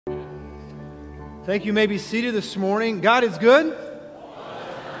Thank you. You may be seated this morning. God is good,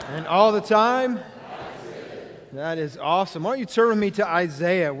 and all the time. That is awesome. Why don't you turn with me to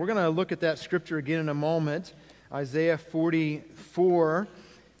Isaiah? We're going to look at that scripture again in a moment. Isaiah 44.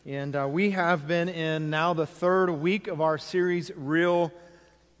 And we have been in now the third week of our series, Real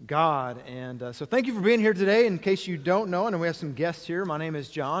God. And so thank you for being here today. In case you don't know, and we have some guests here, my name is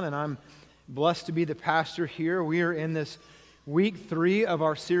John, and I'm blessed to be the pastor here. We are in this week 3 of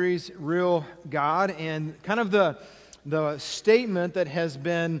our series, Real God, and kind of the statement that has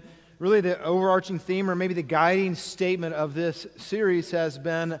been really the overarching theme, or maybe the guiding statement of this series, has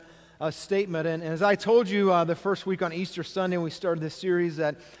been a statement. And as I told you the first week on Easter Sunday when we started this series,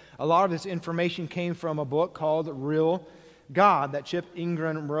 that a lot of this information came from a book called Real God that Chip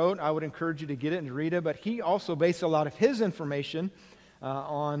Ingram wrote. I would encourage you to get it and to read it, but he also based a lot of his information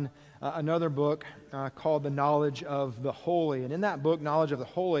on another book called The Knowledge of the Holy. And in that book, Knowledge of the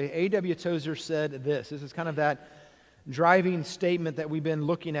Holy, A.W. Tozer said this. This is kind of that driving statement that we've been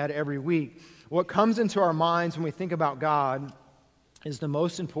looking at every week. What comes into our minds when we think about God is the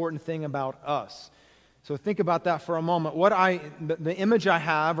most important thing about us. So think about that for a moment. The image I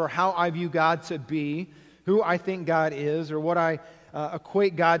have, or how I view God to be, who I think God is, or what I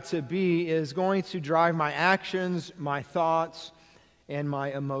equate God to be, is going to drive my actions, my thoughts, and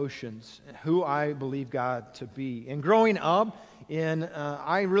my emotions, who I believe God to be. And growing up,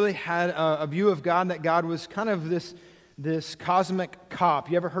 I really had a view of God, that God was kind of this cosmic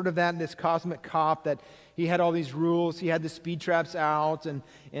cop. You ever heard of that? This cosmic cop, that he had all these rules, he had the speed traps out, and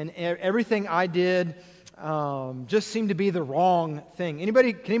everything I did just seemed to be the wrong thing. Can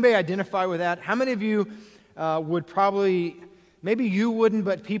anybody identify with that? How many of you would probably, maybe you wouldn't,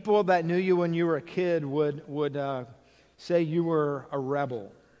 but people that knew you when you were a kid would say you were a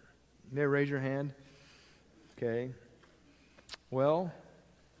rebel? May I raise your hand? Okay. Well,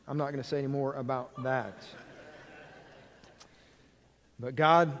 I'm not going to say any more about that. But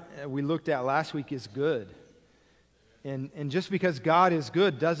God, we looked at last week, is good. And just because God is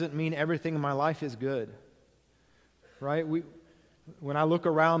good doesn't mean everything in my life is good. Right? When I look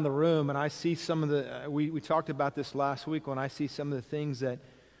around the room and I see some of the, we talked about this last week, when I see some of the things that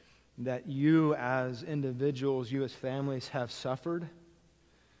you as individuals, you as families have suffered,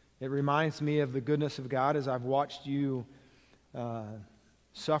 it reminds me of the goodness of God as I've watched you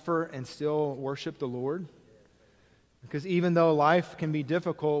suffer and still worship the Lord. Because even though life can be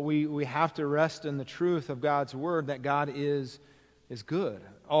difficult, we have to rest in the truth of God's Word, that God is good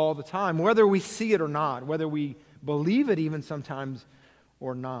all the time, whether we see it or not, whether we believe it even sometimes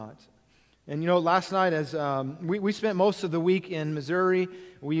or not. And last night, as we spent most of the week in Missouri.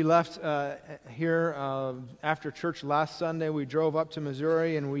 We left here after church last Sunday. We drove up to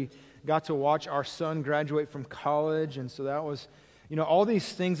Missouri, and we got to watch our son graduate from college. And so that was, all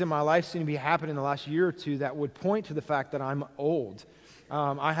these things in my life seem to be happening in the last year or two that would point to the fact that I'm old.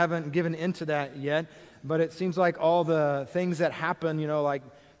 I haven't given into that yet, but it seems like all the things that happen, like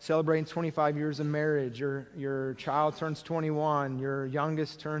celebrating 25 years of marriage, your child turns 21, your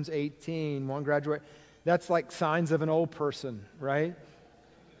youngest turns 18, one graduate, that's like signs of an old person, right?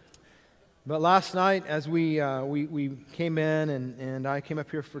 But last night, as we came in, and I came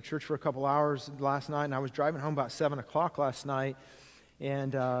up here for church for a couple hours last night, and I was driving home about 7 o'clock last night,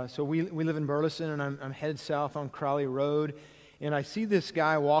 and so we live in Burleson, and I'm headed south on Crowley Road, and I see this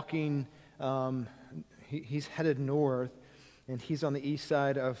guy walking, he's headed north, and he's on the east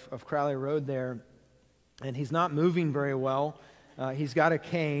side of Crowley Road there, and he's not moving very well. He's got a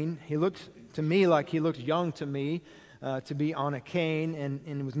cane. He looked to me like he looked young to me, to be on a cane,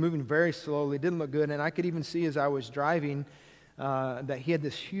 and was moving very slowly. Didn't look good, and I could even see as I was driving that he had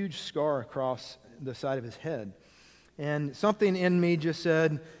this huge scar across the side of his head. And something in me just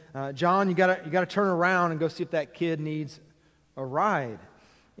said, John, you gotta turn around and go see if that kid needs a ride.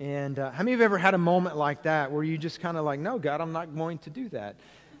 And how many of you have ever had a moment like that where you just kind of like, no, God, I'm not going to do that?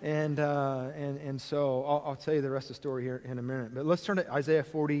 And so I'll tell you the rest of the story here in a minute. But let's turn to Isaiah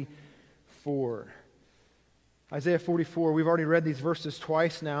 44. Isaiah 44, we've already read these verses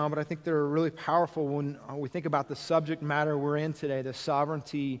twice now, but I think they're really powerful when we think about the subject matter we're in today, the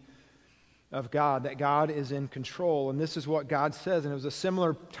sovereignty of God, that God is in control. And this is what God says. And it was a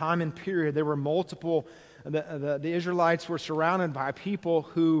similar time and period. There were multiple. The Israelites were surrounded by people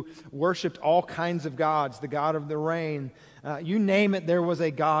who worshipped all kinds of gods, the God of the rain. You name it, there was a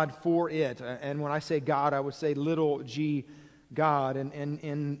God for it. And when I say God, I would say little g God.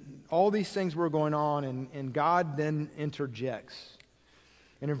 And all these things were going on, and God then interjects.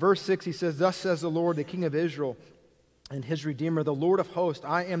 And in verse 6, he says, "Thus says the Lord, the King of Israel and his Redeemer, the Lord of hosts,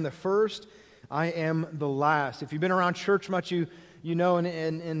 I am the first, I am the last." If you've been around church much, you you know,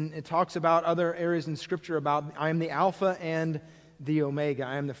 and it talks about other areas in Scripture about I am the Alpha and the Omega.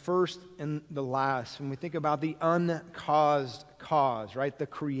 I am the first and the last. When we think about the uncaused cause, right? The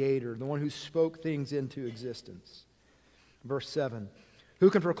Creator, the one who spoke things into existence. Verse 7, who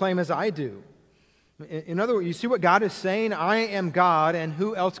can proclaim as I do? In other words, you see what God is saying? I am God, and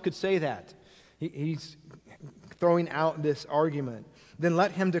who else could say that? He's throwing out this argument. Then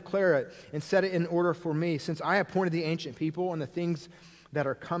let him declare it and set it in order for me, since I appointed the ancient people and the things that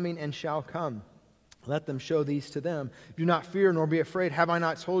are coming and shall come. Let them show these to them. Do not fear nor be afraid. Have I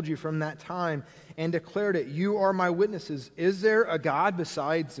not told you from that time and declared it? You are my witnesses. Is there a God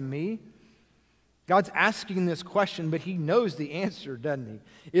besides me? God's asking this question, but he knows the answer, doesn't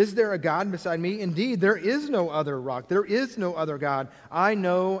he? Is there a God beside me? Indeed, there is no other rock. There is no other God. I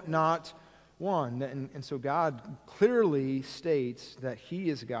know not one. And so God clearly states that he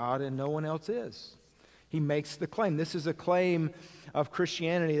is God and no one else is. He makes the claim. This is a claim of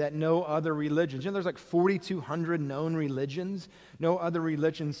Christianity that no other religions, there's like 4,200 known religions. No other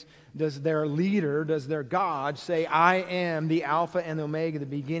religions does their leader, does their God say, I am the Alpha and the Omega, the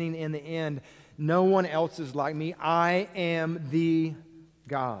beginning and the end. No one else is like me. I am the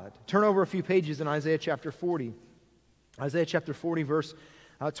God. Turn over a few pages in Isaiah chapter 40. Isaiah chapter 40, verse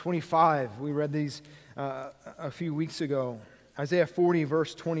 25. We read these a few weeks ago. Isaiah 40,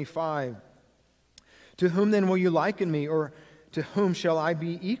 verse 25. To whom then will you liken me, or to whom shall I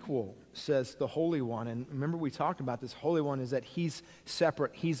be equal, says the Holy One. And remember, we talked about this Holy One is that he's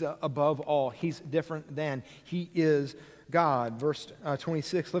separate. He's above all. He's different than. He is God. Verse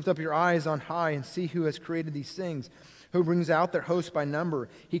 26, lift up your eyes on high and see who has created these things, who brings out their host by number.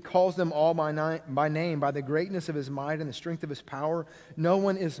 He calls them all by name, by the greatness of his might and the strength of his power. No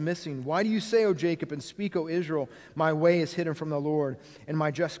one is missing. Why do you say, O Jacob, and speak, O Israel, my way is hidden from the Lord, and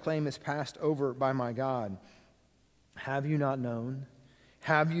my just claim is passed over by my God? Have you not known?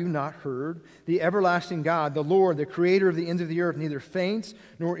 Have you not heard? The everlasting God, the Lord, the creator of the ends of the earth, neither faints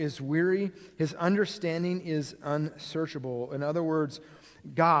nor is weary. His understanding is unsearchable. In other words,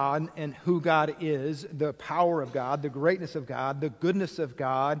 God and who God is, the power of God, the greatness of God, the goodness of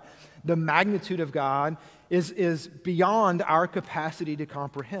God, the magnitude of God is beyond our capacity to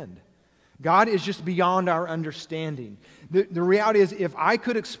comprehend. God is just beyond our understanding. The reality is, if I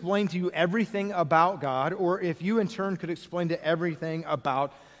could explain to you everything about God, or if you in turn could explain to everything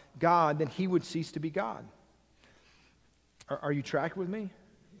about God, then he would cease to be God. Are you tracking with me?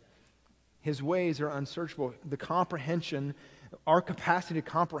 His ways are unsearchable. The comprehension, our capacity to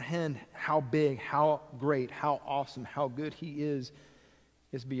comprehend how big, how great, how awesome, how good he is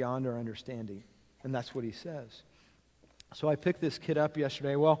beyond our understanding. And that's what he says. So I picked this kid up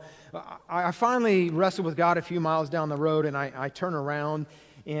yesterday. Well, I finally wrestled with God a few miles down the road, and I turn around,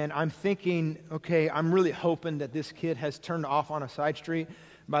 and I'm thinking, okay, I'm really hoping that this kid has turned off on a side street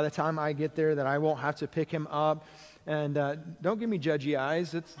by the time I get there, that I won't have to pick him up. And don't give me judgy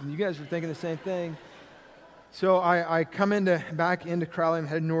eyes. You guys are thinking the same thing. So I come back into Crowley. I'm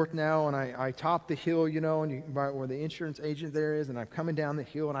heading north now, and I top the hill, and where the insurance agent there is, and I'm coming down the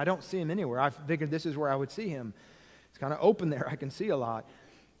hill, and I don't see him anywhere. I figured this is where I would see him. It's kind of open there. I can see a lot.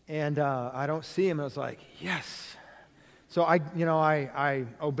 And I don't see him. I was like, yes. So I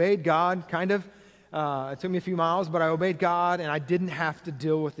obeyed God, kind of. It took me a few miles, but I obeyed God, and I didn't have to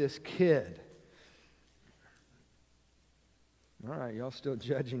deal with this kid. All right, y'all still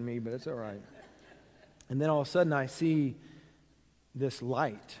judging me, but it's all right. And then all of a sudden I see this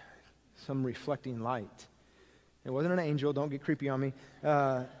light, some reflecting light. It wasn't an angel. Don't get creepy on me.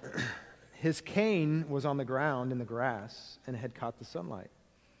 His cane was on the ground in the grass and had caught the sunlight.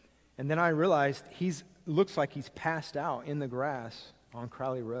 And then I realized looks like he's passed out in the grass on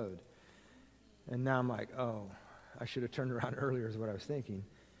Crowley Road. And now I'm like, oh, I should have turned around earlier is what I was thinking.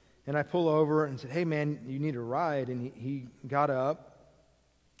 And I pull over and said, hey, man, you need a ride. And he got up.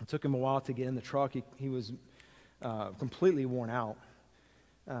 It took him a while to get in the truck. He was completely worn out,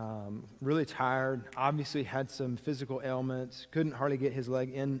 really tired, obviously had some physical ailments, couldn't hardly get his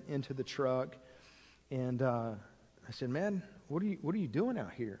leg into the truck. And I said, man, what are you doing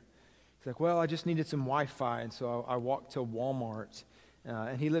out here? He's like, well, I just needed some Wi-Fi, and so I walked to Walmart.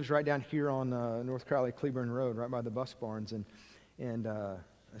 And he lives right down here on North Crowley-Cleburne Road, right by the bus barns. And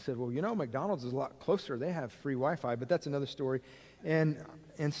I said, well, McDonald's is a lot closer. They have free Wi-Fi, but that's another story. And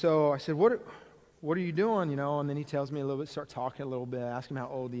so I said, what are you doing, And then he tells me a little bit, start talking a little bit, ask him how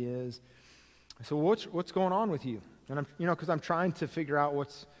old he is. I said, well, what's going on with you? And I'm, because I'm trying to figure out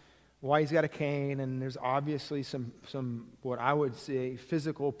why he's got a cane, and there's obviously some what I would say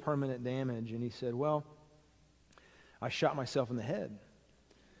physical permanent damage. And he said, well, I shot myself in the head.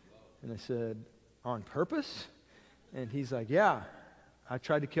 And I said, on purpose? And he's like, yeah, I've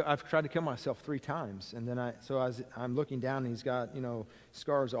tried to kill myself 3 times. And then I'm looking down, and he's got,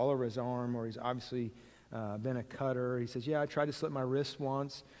 scars all over his arm, or he's obviously been a cutter. He says, yeah, I tried to slit my wrist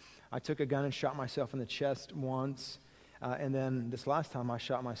once. I took a gun and shot myself in the chest once. And then this last time I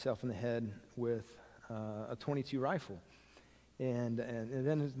shot myself in the head with a .22 rifle. And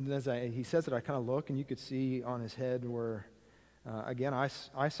then as he says it, I kind of look, and you could see on his head where, again,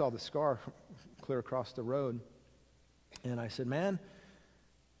 I saw the scar clear across the road. And I said, man,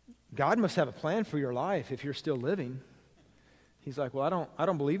 God must have a plan for your life if you're still living. He's like, well, I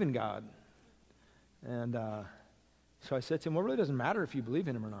don't believe in God. And so I said to him, well, it really doesn't matter if you believe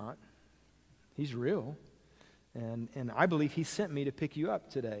in him or not. He's real. And I believe he sent me to pick you up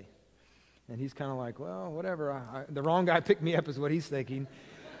today. And he's kind of like, well, whatever. The wrong guy picked me up is what he's thinking.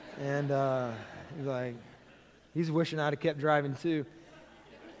 And he's like, he's wishing I'd have kept driving too.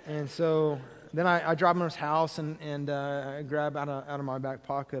 And so then I drive him to his house, and I grab out of my back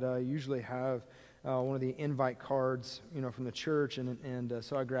pocket. I usually have one of the invite cards, from the church. And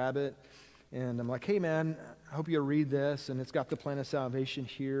so I grab it, and I'm like, hey, man, I hope you'll read this. And it's got the plan of salvation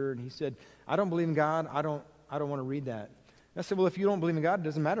here. And he said, I don't believe in God. I don't want to read that. And I said, well, if you don't believe in God, it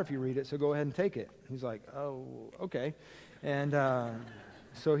doesn't matter if you read it, so go ahead and take it. He's like, oh, okay. And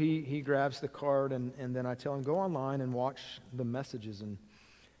so he grabs the card, and then I tell him, go online and watch the messages.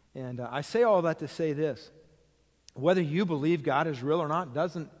 And I say all that to say this. Whether you believe God is real or not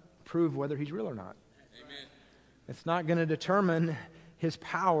doesn't prove whether he's real or not. Amen. It's not going to determine his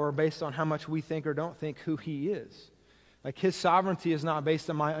power based on how much we think or don't think who he is. Like, his sovereignty is not based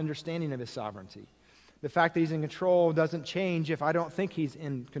on my understanding of his sovereignty. The fact that he's in control doesn't change if I don't think he's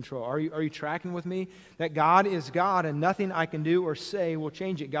in control. Are you tracking with me? That God is God, and nothing I can do or say will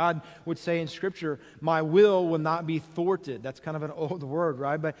change it. God would say in Scripture, my will not be thwarted. That's kind of an old word,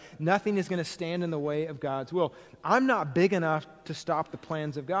 right? But nothing is going to stand in the way of God's will. I'm not big enough to stop the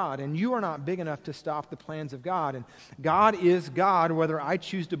plans of God, and you are not big enough to stop the plans of God. And God is God, whether I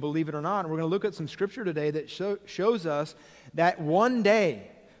choose to believe it or not. And we're going to look at some Scripture today that shows us that one day,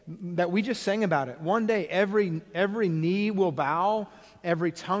 that we just sang about it. One day, every knee will bow,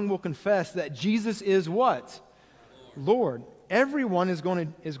 every tongue will confess that Jesus is what? Lord. Everyone is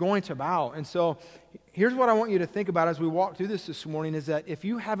going to bow. And so here's what I want you to think about as we walk through this morning, is that if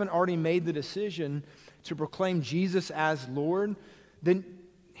you haven't already made the decision to proclaim Jesus as Lord, then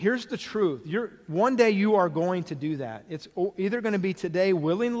here's the truth. One day you are going to do that. It's either going to be today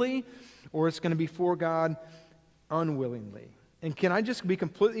willingly, or it's going to be for God unwillingly. And can I just be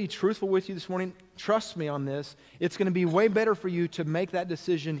completely truthful with you this morning? Trust me on this. It's going to be way better for you to make that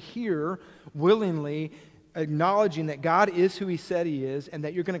decision here willingly, acknowledging that God is who he said he is, and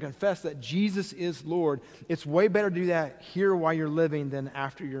that you're going to confess that Jesus is Lord. It's way better to do that here while you're living than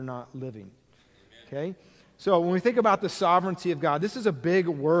after you're not living. Okay? So when we think about the sovereignty of God, this is a big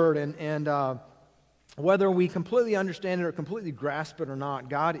word, and whether we completely understand it or completely grasp it or not,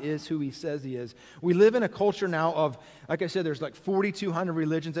 God is who he says he is. We live in a culture now of, like I said, there's like 4,200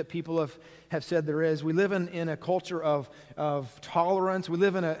 religions that people have said there is. We live in a culture of tolerance. We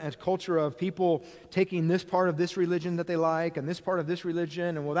live in a culture of people taking this part of this religion that they like and this part of this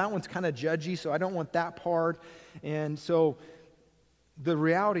religion, and well, that one's kind of judgy, so I don't want that part. And so the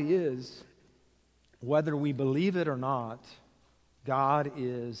reality is, whether we believe it or not, God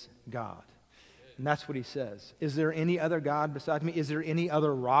is God. And that's what he says. Is there any other God besides me? Is there any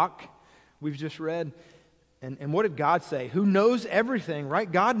other rock? We've just read. And what did God say? Who knows everything,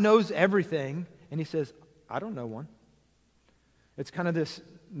 right? God knows everything. And he says, I don't know one. It's kind of this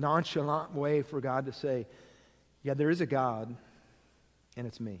nonchalant way for God to say, yeah, there is a God, and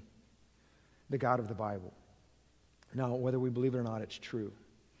it's me, the God of the Bible. Now, whether we believe it or not, it's true.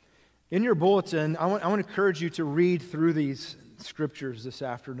 In your bulletin, I want to encourage you to read through these scriptures this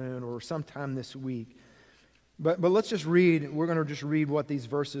afternoon or sometime this week. But let's just read. We're going to just read what these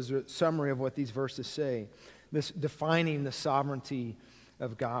verses, a summary of what these verses say. This defining the sovereignty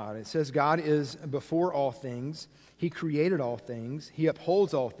of God. It says God is before all things. He created all things. He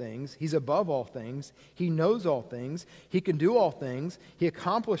upholds all things. He's above all things. He knows all things. He can do all things. He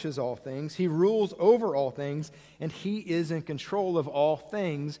accomplishes all things. He rules over all things. And he is in control of all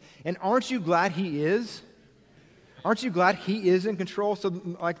things. And aren't you glad he is? Aren't you glad he is in control? So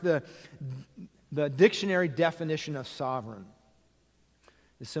like the dictionary definition of sovereign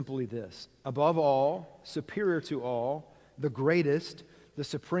is simply this: above all, superior to all, the greatest, the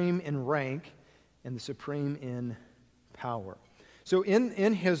supreme in rank, and the supreme in power. So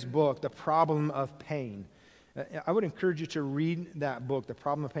in his book, The Problem of Pain, I would encourage you to read that book, The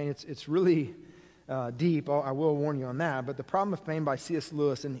Problem of Pain. It's really deep. I will warn you on that. But The Problem of Pain by C.S.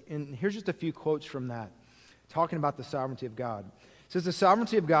 Lewis, and here's just a few quotes from that talking about the sovereignty of God. It says the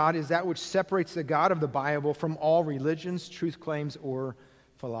sovereignty of God is that which separates the God of the Bible from all religions, truth claims, or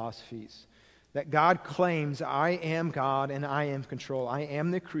philosophies. That God claims, I am God and I am control. I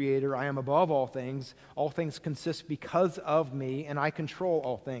am the creator. I am above all things. All things consist because of me, and I control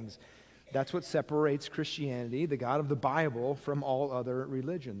all things. That's what separates Christianity, the God of the Bible, from all other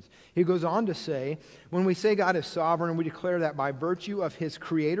religions. He goes on to say, when we say God is sovereign, we declare that by virtue of his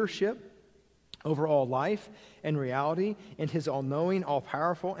creatorship over all life and reality, and his all-knowing,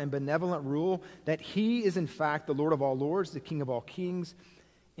 all-powerful, and benevolent rule, that he is in fact the Lord of all lords, the King of all kings,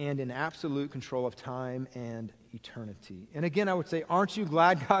 and in absolute control of time and eternity. And again, I would say, aren't you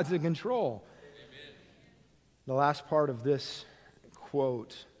glad God's in control? Amen. The last part of this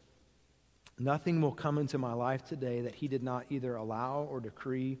quote, nothing will come into my life today that he did not either allow or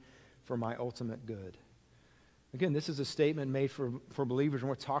decree for my ultimate good. Again, this is a statement made for believers, and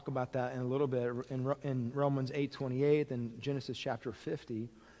we'll talk about that in a little bit in Romans 8:28 and Genesis chapter 50.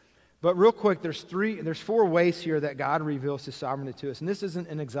 But real quick, there's 4 ways here that God reveals his sovereignty to us. And this isn't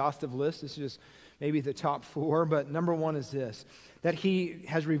an exhaustive list. This is just maybe the top 4. But number 1 is this, that he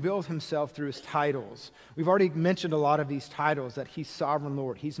has revealed himself through his titles. We've already mentioned a lot of these titles, that he's sovereign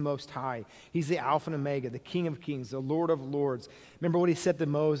Lord, he's most high, he's the Alpha and Omega, the King of kings, the Lord of lords. Remember what he said to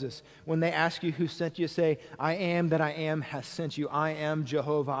Moses, when they ask you who sent you, say, I am that I am has sent you. I am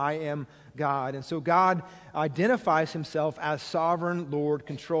Jehovah, I am God. And so God identifies himself as sovereign, Lord,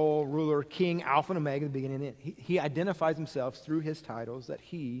 control, ruler, king, Alpha and Omega, the beginning and the end. He identifies himself through his titles that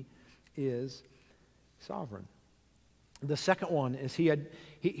he is sovereign. The second one is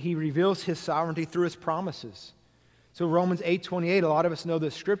he reveals his sovereignty through his promises. So Romans 8:28, a lot of us know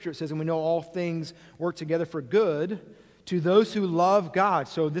this scripture. It says, and we know all things work together for good to those who love God.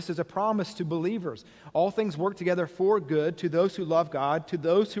 So this is a promise to believers. All things work together for good to those who love God, to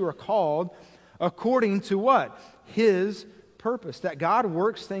those who are called according to what? His purpose. That God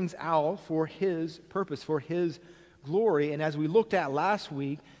works things out for his purpose, for his glory. And as we looked at last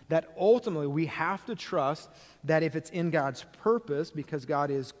week, that ultimately we have to trust that if it's in God's purpose, because God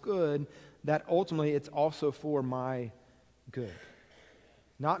is good, that ultimately it's also for my good.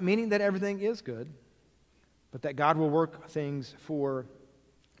 Not meaning that everything is good, but that God will work things for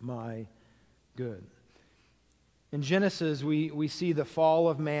my good. In Genesis, we see the fall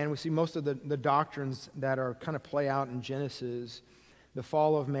of man. We see most of the doctrines that are kind of play out in Genesis, the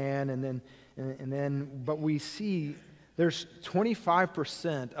fall of man, and then, but we see there's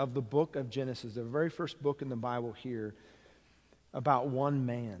 25% of the book of Genesis, the very first book in the Bible here, about one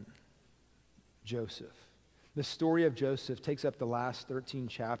man, Joseph. The story of Joseph takes up the last 13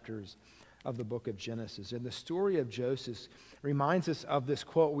 chapters of the book of Genesis. And the story of Joseph reminds us of this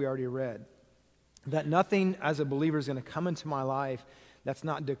quote we already read, that nothing as a believer is going to come into my life that's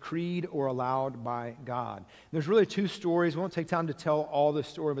not decreed or allowed by God. There's really 2 stories. We won't take time to tell all the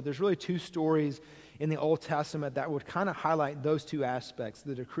story, but there's really 2 stories in the Old Testament that would kind of highlight those 2 aspects,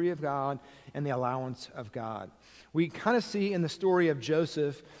 the decree of God and the allowance of God. We kind of see in the story of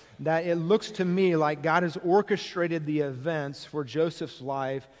Joseph that it looks to me like God has orchestrated the events for Joseph's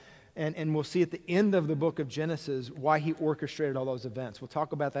life, and we'll see at the end of the book of Genesis why he orchestrated all those events. We'll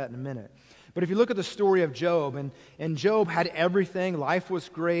talk about that in a minute. But if you look at the story of Job, and Job had everything, life was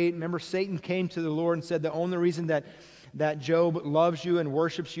great. Remember, Satan came to the Lord and said the only reason that Job loves you and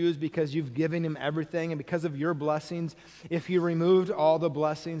worships you is because you've given him everything, and because of your blessings. If you removed all the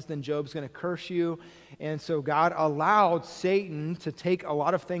blessings, then Job's going to curse you. And so God allowed Satan to take a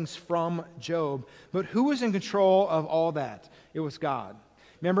lot of things from Job. But who was in control of all that? It was God.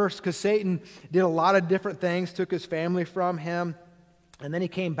 Remember, because Satan did a lot of different things, took his family from him. And then he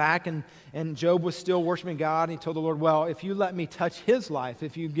came back, and Job was still worshiping God, and he told the Lord, well, if you let me touch his life,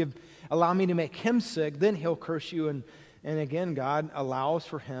 if you allow me to make him sick, then he'll curse you. And again, God allows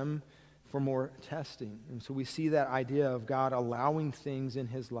for him for more testing. And so we see that idea of God allowing things in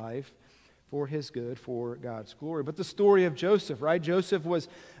his life for his good, for God's glory. But the story of Joseph, right? Joseph was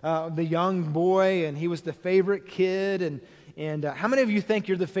the young boy, and he was the favorite kid. And how many of you think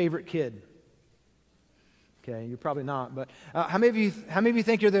you're the favorite kid? Okay, you're probably not, but how many of you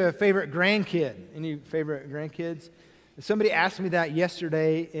think you're the favorite grandkid? Any favorite grandkids? Somebody asked me that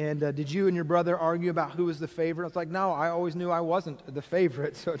yesterday, and did you and your brother argue about who was the favorite? I was like, no, I always knew I wasn't the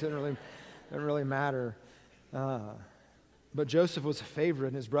favorite, so it didn't really matter. But Joseph was a favorite,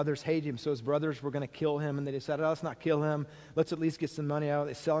 and his brothers hated him, so his brothers were going to kill him, and they decided, let's not kill him. Let's at least get some money out.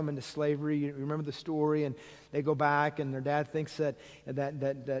 They sell him into slavery. You remember the story, and they go back, and their dad thinks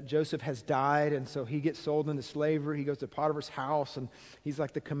that Joseph has died, and so he gets sold into slavery. He goes to Potiphar's house, and he's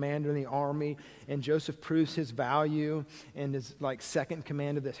like the commander in the army, and Joseph proves his value and is like second in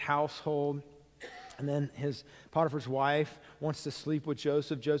command of this household. And then Potiphar's wife wants to sleep with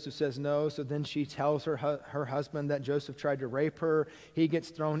Joseph. Joseph says no, so then she tells her husband that Joseph tried to rape her. He gets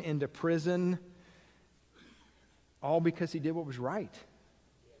thrown into prison, all because he did what was right,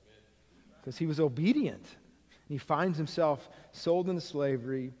 because he was obedient. He finds himself sold into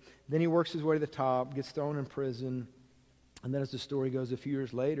slavery. Then he works his way to the top, gets thrown in prison. And then as the story goes, a few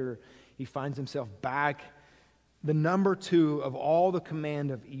years later, he finds himself back the number 2 of all the command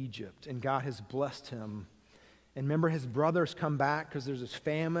of Egypt. And God has blessed him. And remember, his brothers come back because there's this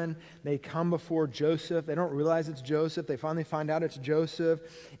famine. They come before Joseph. They don't realize it's Joseph. They finally find out it's Joseph.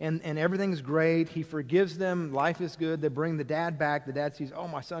 And everything's great. He forgives them. Life is good. They bring the dad back. The dad sees, oh,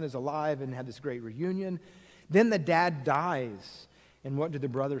 my son is alive, and had this great reunion. Then the dad dies. And what do the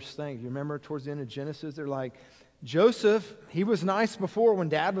brothers think? You remember towards the end of Genesis, they're like, Joseph, he was nice before when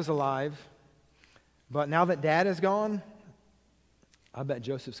dad was alive, but now that dad is gone, I bet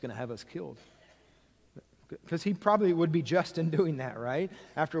Joseph's going to have us killed. Because he probably would be just in doing that, right?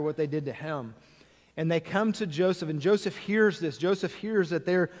 After what they did to him. And they come to Joseph, and Joseph hears this. Joseph hears that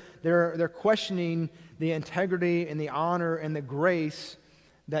they're questioning the integrity and the honor and the grace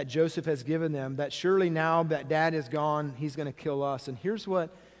that Joseph has given them, that surely now that dad is gone, he's going to kill us. And here's what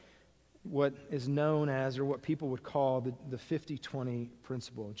is known as, or what people would call, the 50-20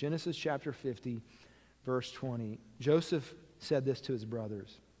 principle. Genesis chapter 50, verse 20. Joseph said this to his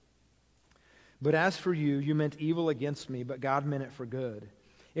brothers. But as for you, you meant evil against me, but God meant it for good,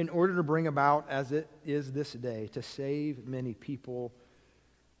 in order to bring about, as it is this day, to save many people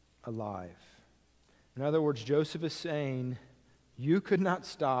alive. In other words, Joseph is saying, you could not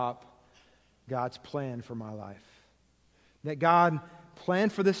stop God's plan for my life. That God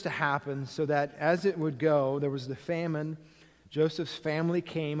planned for this to happen so that as it would go, there was the famine. Joseph's family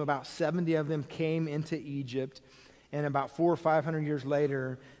came, about 70 of them came into Egypt, and about 400 or 500 years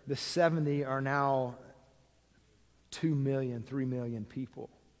later, the 70 are now 2 million, 3 million people.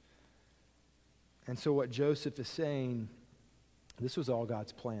 And so what Joseph is saying, this was all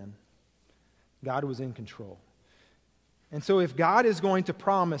God's plan. God was in control. And so if God is going to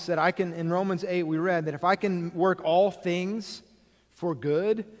promise that I can, in Romans 8 we read, that if I can work all things for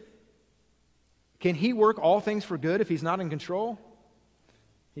good, can he work all things for good if he's not in control?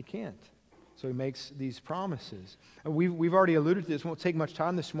 He can't. So he makes these promises. We've already alluded to this. It won't take much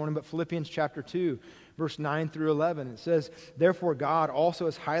time this morning, but Philippians chapter 2, verse 9 through 11, it says, therefore God also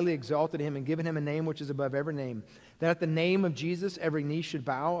has highly exalted him and given him a name which is above every name, that at the name of Jesus every knee should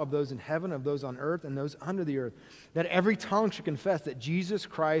bow, of those in heaven, of those on earth, and those under the earth, that every tongue should confess that Jesus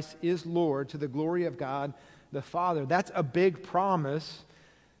Christ is Lord, to the glory of God the Father. That's a big promise,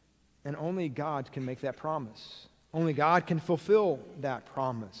 and only God can make that promise. Only God can fulfill that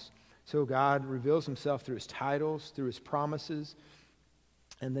promise. So God reveals himself through his titles, through his promises,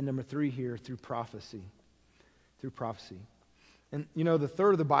 and then number 3 here, through prophecy. Through prophecy. And you know, the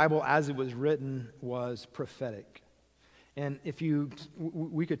third of the Bible as it was written was prophetic. And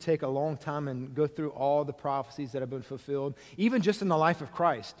we could take a long time and go through all the prophecies that have been fulfilled, even just in the life of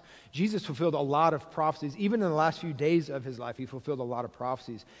Christ. Jesus fulfilled a lot of prophecies. Even in the last few days of his life, he fulfilled a lot of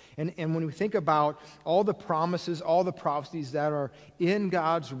prophecies. And when we think about all the promises, all the prophecies that are in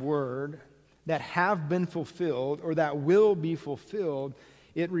God's word that have been fulfilled or that will be fulfilled,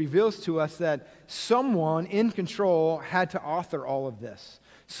 it reveals to us that someone in control had to author all of this.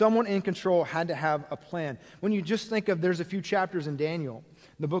 Someone in control had to have a plan. When you just think of, there's a few chapters in Daniel,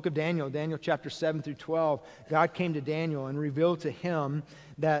 the book of Daniel, Daniel chapter 7 through 12, God came to Daniel and revealed to him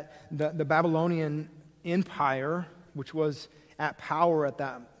that the Babylonian Empire, which was at power at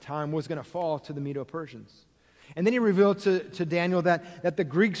that time, was going to fall to the Medo-Persians. And then he revealed to Daniel that the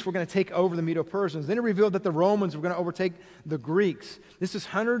Greeks were going to take over the Medo-Persians. Then he revealed that the Romans were going to overtake the Greeks. This is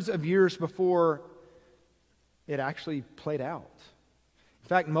hundreds of years before it actually played out. In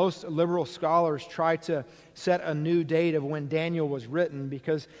fact, most liberal scholars try to set a new date of when Daniel was written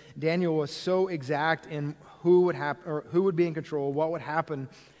because Daniel was so exact in who would happen or who would be in control, what would happen,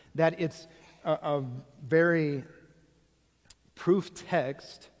 that it's a very proof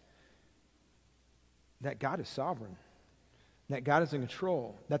text that God is sovereign, that God is in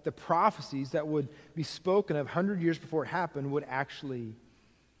control, that the prophecies that would be spoken of 100 years before it happened would actually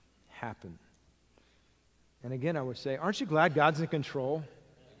happen. And again, I would say, aren't you glad God's in control?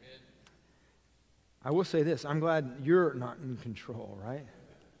 Amen. I will say this, I'm glad you're not in control, right?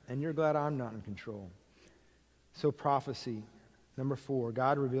 And you're glad I'm not in control. So prophecy, number 4,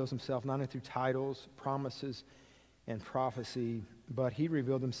 God reveals himself not only through titles, promises, and prophecy, but he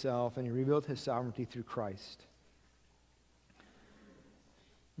revealed himself and he revealed his sovereignty through Christ.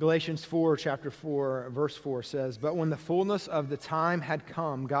 Galatians 4, chapter 4, verse 4 says, "But when the fullness of the time had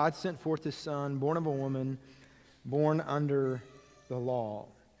come, God sent forth His Son, born of a woman, born under the law."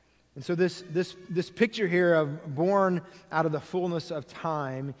 And so this picture here of born out of the fullness of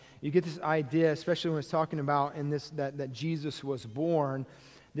time, you get this idea, especially when it's talking about in this that Jesus was born,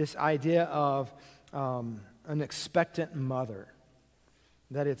 this idea of an expectant mother.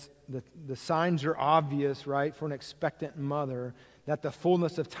 That it's the signs are obvious, right, for an expectant mother, that the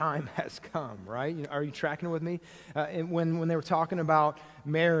fullness of time has come, right? Are you tracking with me? And when they were talking about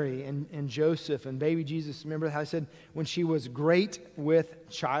Mary and Joseph and baby Jesus, remember how I said when she was great with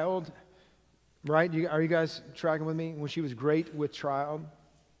child, right? Are you guys tracking with me? When she was great with child.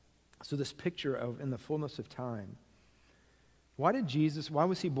 So this picture of in the fullness of time. Why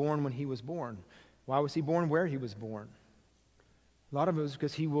was He born when He was born? Why was He born where He was born? A lot of it was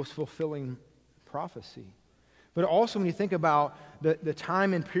because He was fulfilling prophecy. But also when you think about the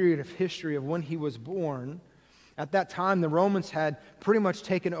time and period of history of when He was born, at that time the Romans had pretty much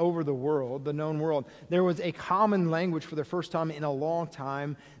taken over the world, the known world. There was a common language for the first time in a long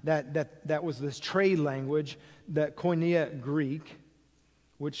time that was this trade language, the Koinonia Greek,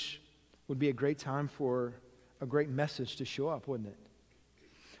 which would be a great time for a great message to show up, wouldn't it?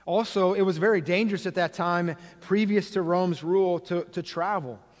 Also, it was very dangerous at that time, previous to Rome's rule, to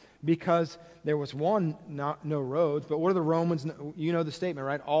travel, because there was no roads. But what are the Romans? You know the statement,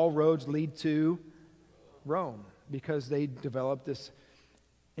 right? All roads lead to Rome, because they developed this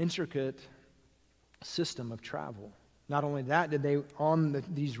intricate system of travel. Not only that, did they on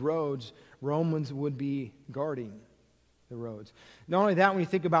these roads, Romans would be guarding the roads. Not only that, when you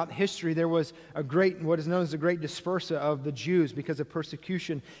think about history, there was what is known as the Great Dispersa of the Jews because of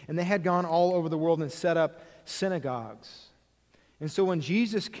persecution, and they had gone all over the world and set up synagogues. And so when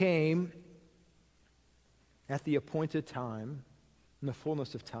Jesus came at the appointed time, in the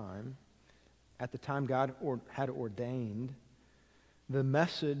fullness of time, at the time God had ordained, the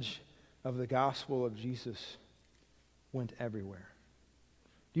message of the gospel of Jesus went everywhere.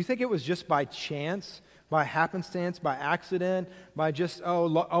 Do you think it was just by chance, by happenstance, by accident, by just,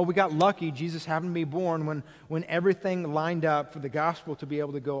 we got lucky, Jesus happened to be born when everything lined up for the gospel to be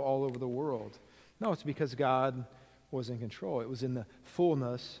able to go all over the world? No, it's because God was in control. It was in the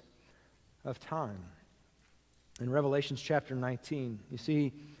fullness of time. In Revelation chapter 19, you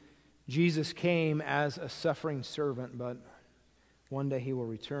see, Jesus came as a suffering servant, but one day He will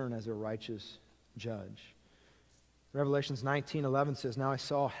return as a righteous judge. Revelations 19:11 says, "Now I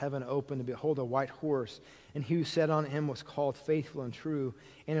saw heaven open, and behold, a white horse, and he who sat on him was called Faithful and True,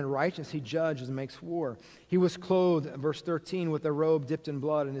 and in righteousness he judges and makes war. He was clothed," verse 13, "with a robe dipped in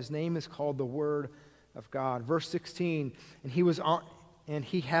blood, and his name is called the Word of God." Verse 16, "And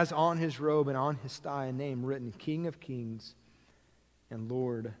he has on his robe and on his thigh a name written, King of Kings and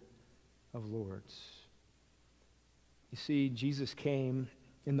Lord of Lords." You see, Jesus came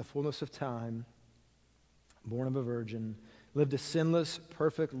in the fullness of time, born of a virgin, lived a sinless,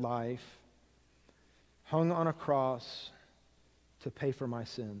 perfect life, hung on a cross to pay for my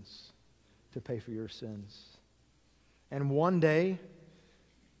sins, to pay for your sins. And one day,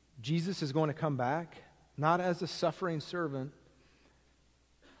 Jesus is going to come back, not as a suffering servant,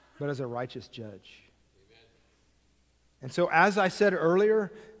 but as a righteous judge. Amen. And so, as I said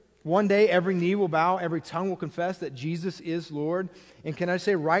earlier, one day every knee will bow, every tongue will confess that Jesus is Lord. And can I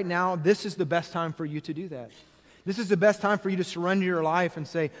say right now, this is the best time for you to do that. This is the best time for you to surrender your life and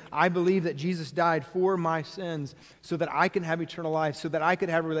say, I believe that Jesus died for my sins so that I can have eternal life, so that I could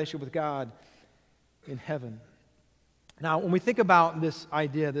have a relationship with God in heaven. Now, when we think about this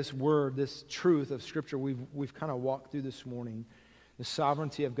idea, this word, this truth of Scripture we've kind of walked through this morning, the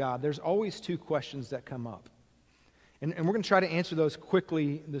sovereignty of God, there's always two questions that come up. And we're going to try to answer those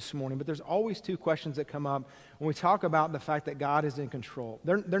quickly this morning, but there's always two questions that come up when we talk about the fact that God is in control.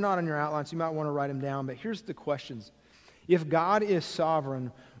 They're not on your outlines, so you might want to write them down, but here's the questions. If God is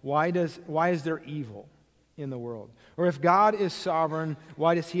sovereign, why is there evil in the world? Or if God is sovereign,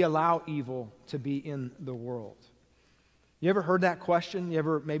 why does He allow evil to be in the world? You ever heard that question? You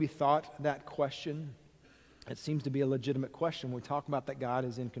ever maybe thought that question? It seems to be a legitimate question when we talk about that God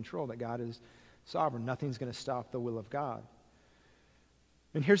is in control, that God is sovereign. Nothing's going to stop the will of God.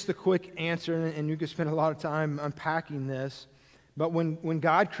 And here's the quick answer, and you could spend a lot of time unpacking this, but when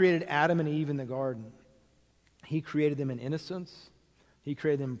God created Adam and Eve in the garden, He created them in innocence. He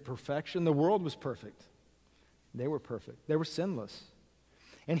created them in perfection. The world was perfect. They were perfect. They were sinless.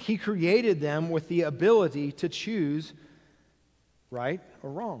 And He created them with the ability to choose right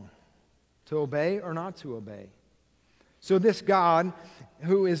or wrong, to obey or not to obey. So this God,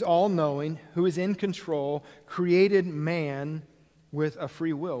 who is all-knowing, who is in control, created man with a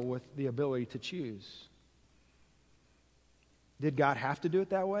free will, with the ability to choose. Did God have to do it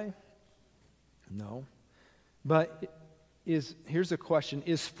that way? No. But here's a question.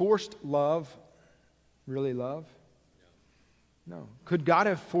 Is forced love really love? No. Could God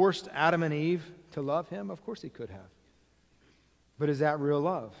have forced Adam and Eve to love him? Of course he could have. But is that real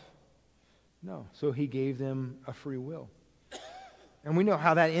love? No. So he gave them a free will. And we know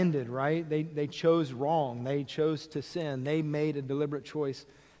how that ended, right? They chose wrong. They chose to sin. They made a deliberate choice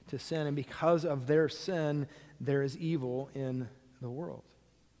to sin. And because of their sin, there is evil in the world.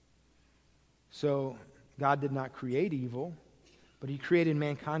 So God did not create evil, but he created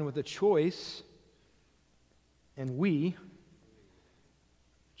mankind with a choice, and we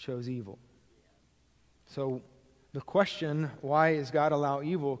chose evil. So the question, why does God allow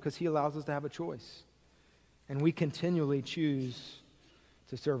evil? Because he allows us to have a choice. And we continually choose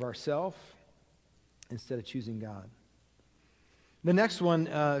to serve ourselves instead of choosing God. The next one,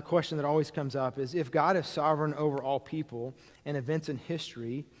 question that always comes up is, if God is sovereign over all people and events in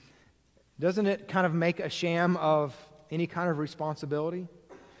history, doesn't it kind of make a sham of any kind of responsibility?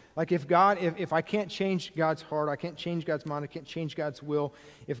 Like if I can't change God's heart, I can't change God's mind, I can't change God's will,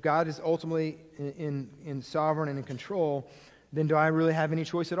 if God is ultimately in sovereign and in control, then do I really have any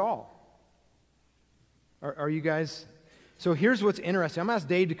choice at all? Are you guys... So here's what's interesting. I'm going to ask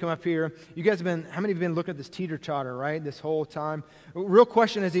Dave to come up here. You guys how many of you have been looking at this teeter-totter, right, this whole time? Real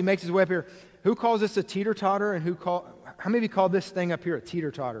question as he makes his way up here. Who calls this a teeter-totter, and how many of you call this thing up here a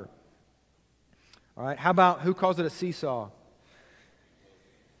teeter-totter? All right, how about who calls it a seesaw?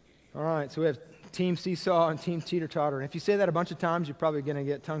 All right, so we have team seesaw and team teeter-totter. And if you say that a bunch of times, you're probably going to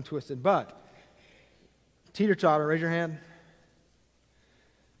get tongue-twisted. But teeter-totter, raise your hand.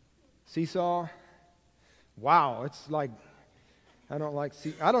 Seesaw. Wow, it's like... I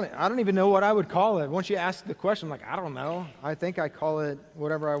don't even know what I would call it. Once you ask the question, I'm like, I don't know. I think I call it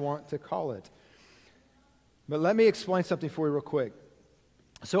whatever I want to call it. But let me explain something for you real quick.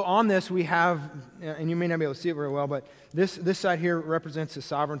 So on this we have, and you may not be able to see it very well, but this side here represents the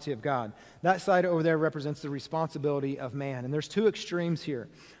sovereignty of God. That side over there represents the responsibility of man. And there's two extremes here.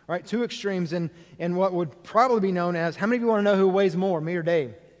 All right, two extremes in what would probably be known as, how many of you want to know who weighs more, me or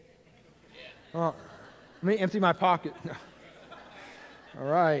Dave? Well, let me empty my pocket. All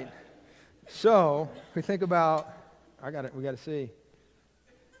right. So, if we think about, we got to see.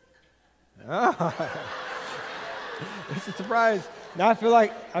 Oh. It's a surprise. Now I feel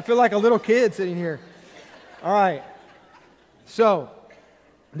like a little kid sitting here. All right. So,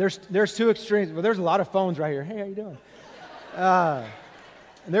 there's two extremes. Well, there's a lot of phones right here. Hey, how you doing?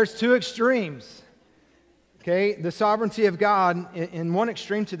 There's two extremes. Okay? The sovereignty of God, in one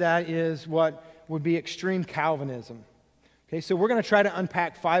extreme to that is what would be extreme Calvinism. Okay, so we're going to try to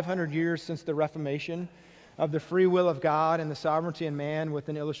unpack 500 years since the Reformation of the free will of God and the sovereignty in man with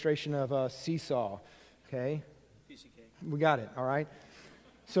an illustration of a seesaw. Okay? We got it, all right?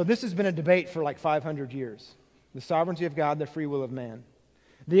 So this has been a debate for like 500 years. The sovereignty of God, the free will of man.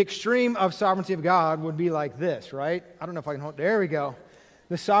 The extreme of sovereignty of God would be like this, right? I don't know if I can hold... There we go.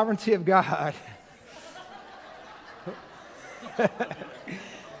 The sovereignty of God...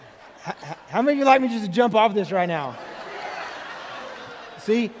 How many of you like me just to jump off this right now?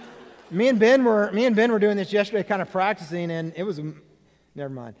 See, me and Ben were doing this yesterday, kind of practicing, and it was,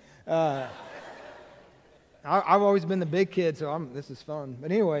 never mind. I've always been the big kid, so this is fun.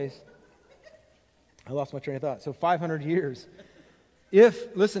 But anyways, I lost my train of thought. So 500 years.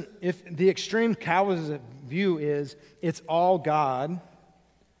 If the extreme Calvinist view is it's all God,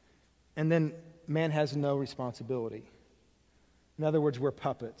 and then man has no responsibility. In other words, we're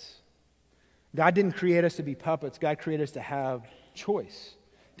puppets. God didn't create us to be puppets. God created us to have choice,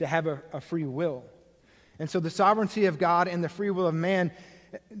 to have a free will. And so the sovereignty of God and the free will of man,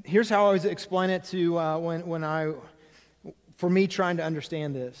 here's how I always explain it to for me trying to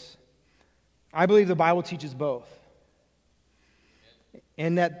understand this. I believe the Bible teaches both,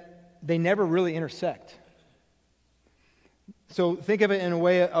 and that they never really intersect. So think of it in a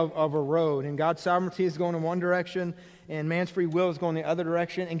way of a road, and God's sovereignty is going in one direction, and man's free will is going the other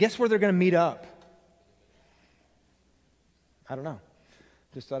direction, and guess where they're going to meet up? I don't know.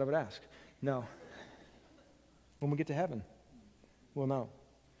 Just thought I would ask. No. When we get to heaven, we'll know.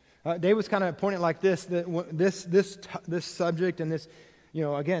 Dave was kind of pointing like this, that this subject and this,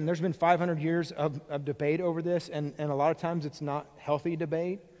 again, there's been 500 years of debate over this, and a lot of times it's not healthy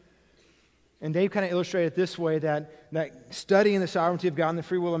debate. And Dave kind of illustrated it this way, that studying the sovereignty of God and the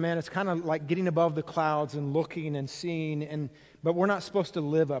free will of man, it's kind of like getting above the clouds and looking and seeing, but we're not supposed to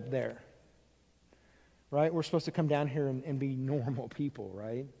live up there. Right? We're supposed to come down here and be normal people,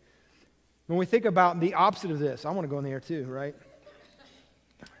 right? When we think about the opposite of this, I want to go in there too, right?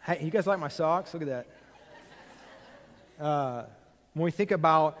 Hey, you guys like my socks? Look at that. When we think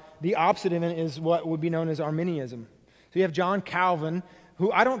about the opposite of it is what would be known as Arminianism. So you have John Calvin,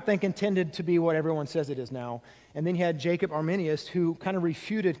 who I don't think intended to be what everyone says it is now. And then you had Jacob Arminius, who kind of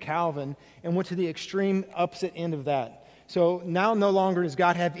refuted Calvin and went to the extreme opposite end of that. So now no longer does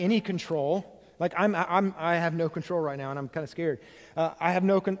God have any control. Like I have no control right now, and I'm kind of scared. I have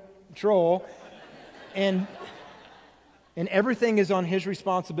no control, and everything is on his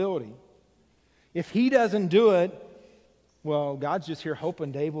responsibility. If he doesn't do it, well, God's just here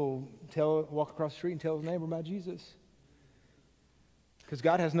hoping Dave will walk across the street and tell his neighbor about Jesus. Because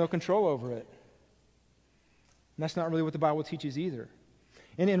God has no control over it. And that's not really what the Bible teaches either.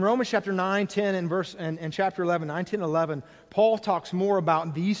 And in Romans chapter 9, 10, and chapter 11, 9, 10, 11, Paul talks more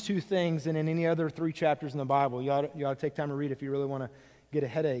about these two things than in any other 3 chapters in the Bible. You ought to take time to read if you really want to get a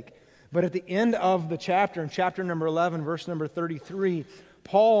headache. But at the end of the chapter, in chapter number 11, verse number 33,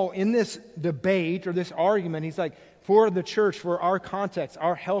 Paul, in this debate or this argument, he's like, for the church, for our context,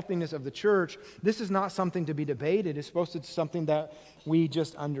 our healthiness of the church, this is not something to be debated. It's supposed to be something that we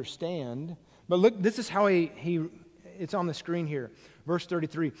just understand. But look, this is how it's on the screen here. Verse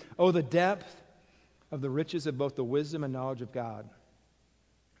 33, oh, the depth of the riches of both the wisdom and knowledge of God.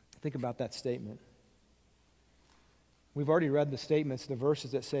 Think about that statement. We've already read the statements, the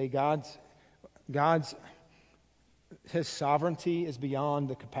verses that say His sovereignty is beyond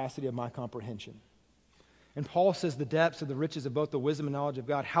the capacity of my comprehension. And Paul says the depths of the riches of both the wisdom and knowledge of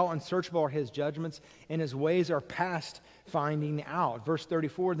God, how unsearchable are His judgments, and His ways are past finding out. Verse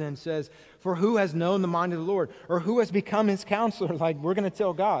 34 then says, for who has known the mind of the Lord, or who has become His counselor? Like, we're going to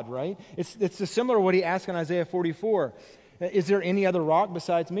tell God, right? It's similar to what he asked in Isaiah 44. Is there any other rock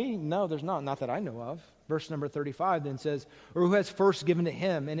besides me? No, there's not that I know of. Verse number 35 then says, or who has first given to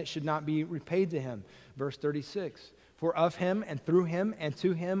Him, and it should not be repaid to Him. Verse 36, for of Him and through Him and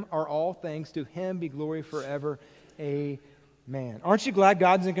to Him are all things. To Him be glory forever. Amen. Aren't you glad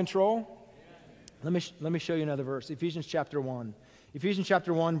God's in control? Let me show you another verse. Ephesians chapter 1. Ephesians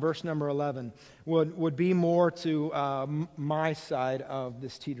chapter 1, verse number 11 would be more to my side of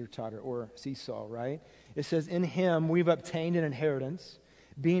this teeter-totter or seesaw, right? It says, in Him we've obtained an inheritance,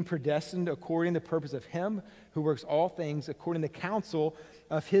 being predestined according to the purpose of Him who works all things according to the counsel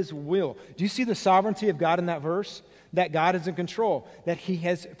of His will. Do you see the sovereignty of God in that verse? That God is in control, that He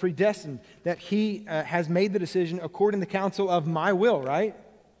has predestined, that He has made the decision according to the counsel of my will, right?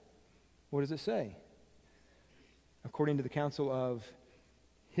 What does it say? According to the counsel of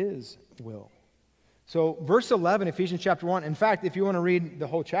His will. So verse 11, Ephesians chapter 1, in fact, if you want to read the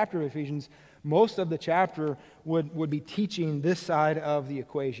whole chapter of Ephesians, most of the chapter would be teaching this side of the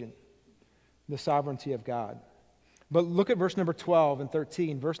equation, the sovereignty of God. But look at verse number 12 and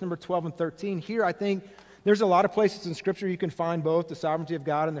 13. Verse number 12 and 13, here I think there's a lot of places in Scripture you can find both the sovereignty of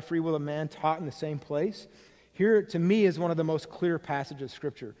God and the free will of man taught in the same place. Here, to me, is one of the most clear passages of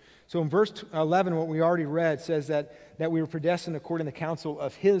Scripture. So in verse 11, what we already read says that we were predestined according to the counsel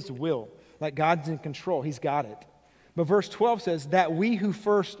of His will. Like God's in control. He's got it. But verse 12 says that we who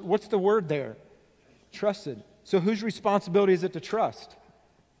first, what's the word there? Trusted. So whose responsibility is it to trust?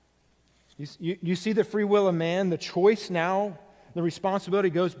 You see the free will of man, the choice now, the responsibility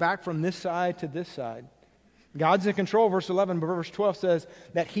goes back from this side to this side. God's in control, verse 11, but verse 12 says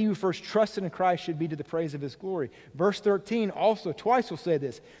that he who first trusted in Christ should be to the praise of His glory. Verse 13 also, twice will say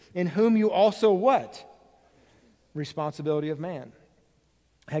this, in whom you also what? Responsibility of man.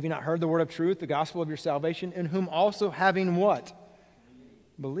 Have you not heard the word of truth, the gospel of your salvation, in whom also having what?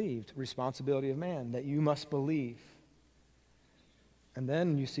 Believed. Responsibility of man, that you must believe. And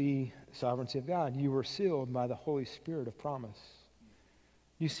then you see the sovereignty of God. You were sealed by the Holy Spirit of promise.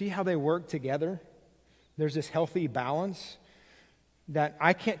 You see how they work together? There's this healthy balance that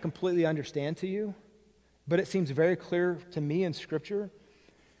I can't completely understand to you, but it seems very clear to me in Scripture.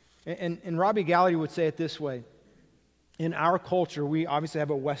 And Robbie Gallagher would say it this way. In our culture, we obviously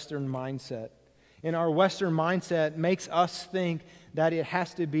have a Western mindset. And our Western mindset makes us think that it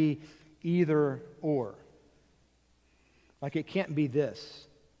has to be either or. Like it can't be this.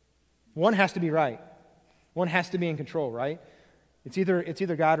 One has to be right. One has to be in control, right? It's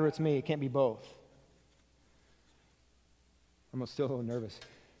either God or it's me. It can't be both. I'm still a little nervous.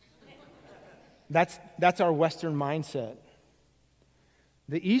 That's our Western mindset.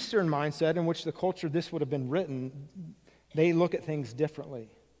 The Eastern mindset, in which the culture this would have been written, they look at things differently.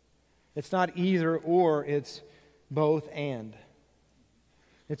 It's not either or, it's both and.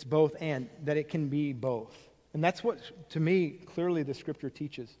 It's both and, that it can be both. And that's what, to me, clearly the Scripture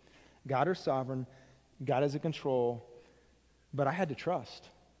teaches. God is sovereign, God is in control, but I had to trust,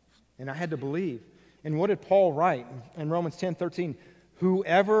 and I had to believe. And what did Paul write in Romans 10:13?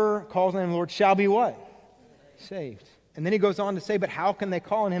 Whoever calls on the name of the Lord shall be what? Saved. And then he goes on to say, but how can they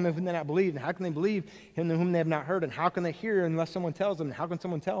call on him if they not believe? And how can they believe him whom they have not heard? And how can they hear unless someone tells them? And how can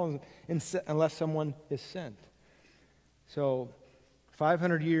someone tell them unless someone is sent? So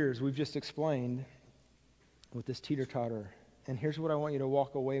 500 years we've just explained with this teeter-totter. And here's what I want you to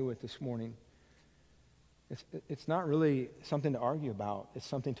walk away with this morning. It's not really something to argue about. It's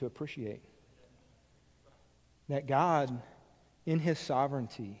something to appreciate. That God, in his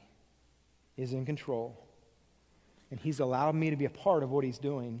sovereignty, is in control. And he's allowed me to be a part of what he's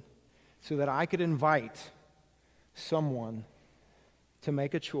doing so that I could invite someone to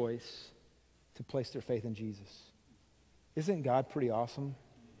make a choice to place their faith in Jesus. Isn't God pretty awesome?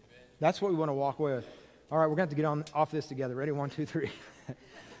 That's what we want to walk away with. All right, we're going to have to get off this together. Ready? 1, 2, 3.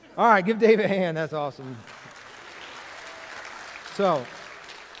 All right, give Dave a hand. That's awesome. So,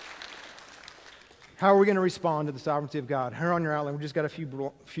 how are we going to respond to the sovereignty of God? Here on your outline, we've just got a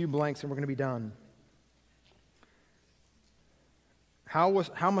few blanks and we're going to be done. How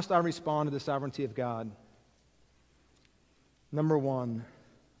must I respond to the sovereignty of God? Number 1,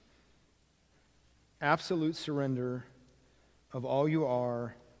 absolute surrender of all you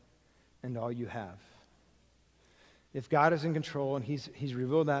are and all you have. If God is in control, and He's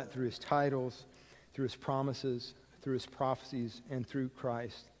revealed that through His titles, through His promises, through His prophecies, and through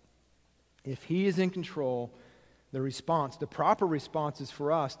Christ. If He is in control, the proper response is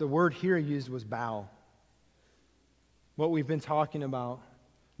for us. The word here used was bow. What we've been talking about,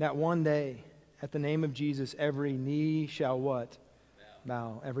 that one day, at the name of Jesus, every knee shall what?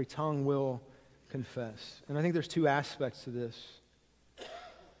 Bow. Every tongue will confess. And I think there's 2 aspects to this.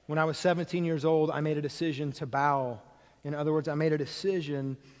 When I was 17 years old, I made a decision to bow. In other words, I made a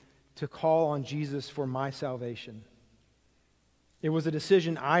decision to call on Jesus for my salvation. It was a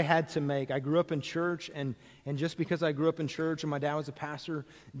decision I had to make. I grew up in church, and just because I grew up in church and my dad was a pastor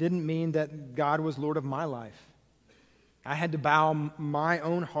didn't mean that God was Lord of my life. I had to bow my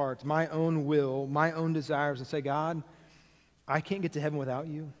own heart, my own will, my own desires and say, God, I can't get to heaven without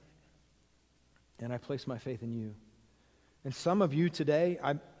you. And I place my faith in you. And some of you today,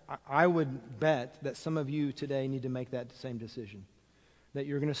 I would bet that some of you today need to make that same decision. That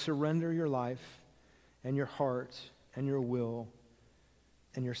you're going to surrender your life and your heart and your will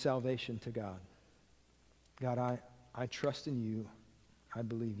and your salvation to God. God, I trust in you. I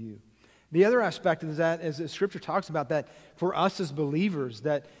believe you. The other aspect of that is that Scripture talks about that for us as believers,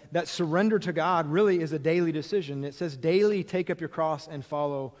 that surrender to God really is a daily decision. It says daily take up your cross and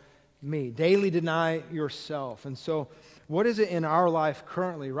follow me. Daily deny yourself. And so what is it in our life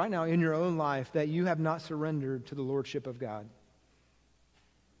currently, right now in your own life, that you have not surrendered to the Lordship of God?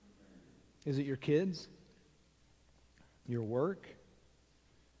 Is it your kids? Your work?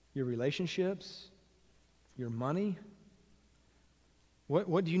 Your relationships? Your money?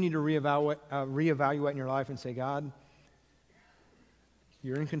 What do you need to reevaluate in your life and say, God,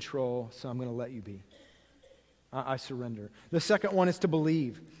 you're in control, so I'm going to let you be. I surrender. The second one is to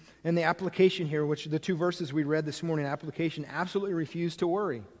believe. And the application here, which the 2 verses we read this morning, application, absolutely refuse to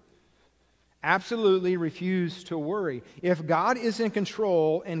worry. Absolutely refuse to worry. If God is in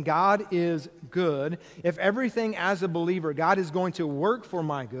control and God is good, if everything as a believer, God is going to work for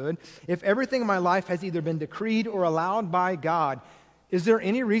my good, if everything in my life has either been decreed or allowed by God, is there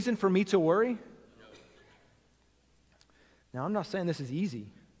any reason for me to worry? Now, I'm not saying this is easy.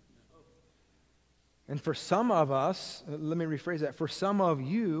 And for some of us, let me rephrase that, for some of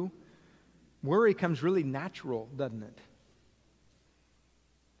you, worry comes really natural, doesn't it?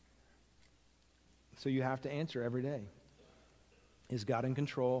 So you have to answer every day. Is God in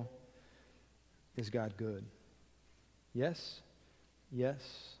control? Is God good? Yes. Yes.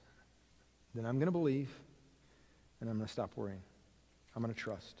 Then I'm going to believe, and I'm going to stop worrying. I'm going to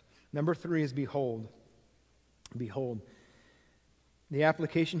trust. Number 3 is behold. Behold. The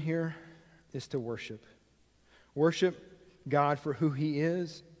application here is to worship. Worship God for who He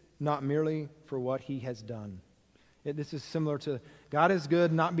is, not merely for what He has done. This is similar to God is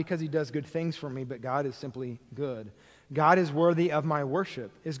good not because He does good things for me, but God is simply good. God is worthy of my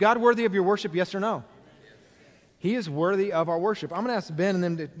worship. Is God worthy of your worship, yes or no? He is worthy of our worship. I'm going to ask Ben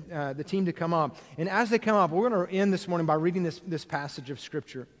and them the team to come up. And as they come up, we're going to end this morning by reading this passage of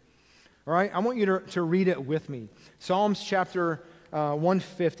Scripture. All right? I want you to read it with me. Psalms chapter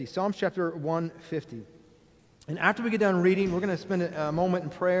 150. Psalms chapter 150. And after we get done reading, we're going to spend a moment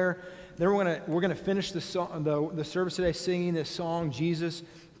in prayer. Then we're going to finish the service today singing this song, Jesus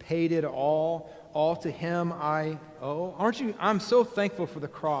Paid It All to Him I owe. Aren't you? I'm so thankful for the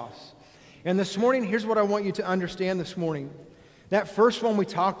cross. And this morning, here's what I want you to understand this morning. That first one we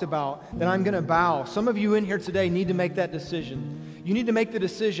talked about, that I'm going to bow. Some of you in here today need to make that decision. You need to make the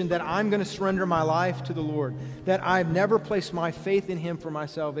decision that I'm going to surrender my life to the Lord, that I've never placed my faith in Him for my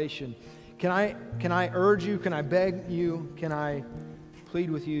salvation. Can I urge you, can I beg you, can I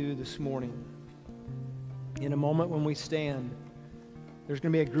plead with you this morning? In a moment when we stand, there's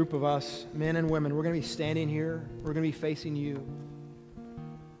going to be a group of us, men and women. We're going to be standing here. We're going to be facing you.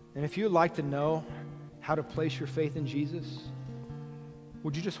 And if you'd like to know how to place your faith in Jesus,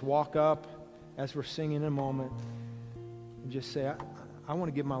 would you just walk up as we're singing in a moment and just say, I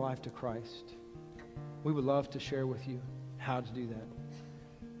want to give my life to Christ. We would love to share with you how to do that.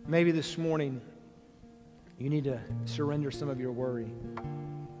 Maybe this morning you need to surrender some of your worry.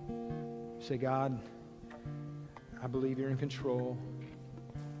 Say, God, I believe you're in control.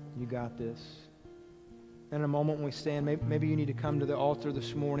 You got this. In a moment when we stand, maybe you need to come to the altar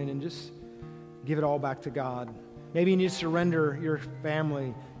this morning and just give it all back to God. Maybe you need to surrender your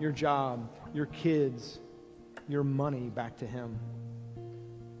family, your job, your kids, your money back to Him.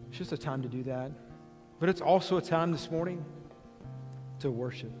 It's just a time to do that. But it's also a time this morning to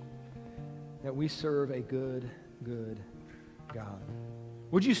worship, that we serve a good, good God.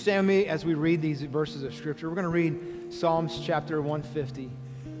 Would you stand with me as we read these verses of Scripture? We're going to read Psalms chapter 150.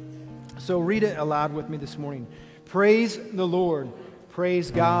 So read it aloud with me this morning. Praise the Lord. Praise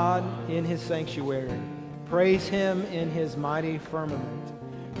God in His sanctuary. Praise Him in His mighty firmament.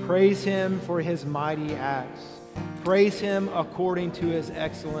 Praise Him for His mighty acts. Praise Him according to His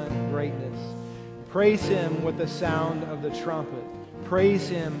excellent greatness. Praise Him with the sound of the trumpet. Praise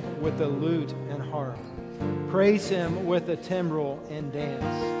Him with the lute and harp. Praise Him with the timbrel and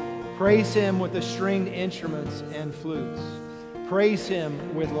dance. Praise Him with the stringed instruments and flutes. Praise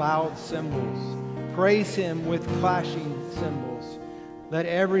Him with loud cymbals. Praise Him with clashing cymbals. Let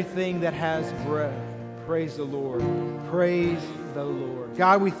everything that has breath praise the Lord. Praise the Lord.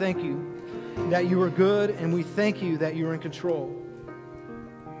 God, we thank you that you are good, and we thank you that you are in control.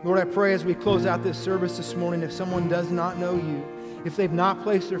 Lord, I pray as we close out this service this morning, if someone does not know you, if they've not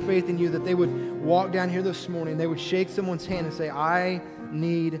placed their faith in you, that they would walk down here this morning, they would shake someone's hand and say, I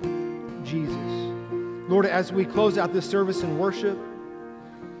need Jesus. Lord, as we close out this service in worship,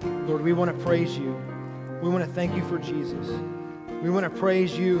 Lord, we want to praise you. We want to thank you for Jesus. We want to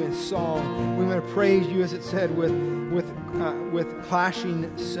praise you in song. We want to praise you, as it said, with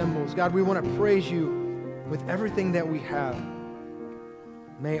clashing cymbals. God, we want to praise you with everything that we have.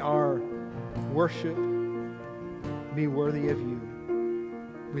 May our worship be worthy of you.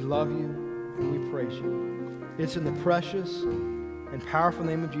 We love you and we praise you. It's in the precious and powerful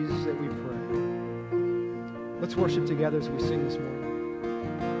name of Jesus that we pray. Let's worship together as we sing this morning.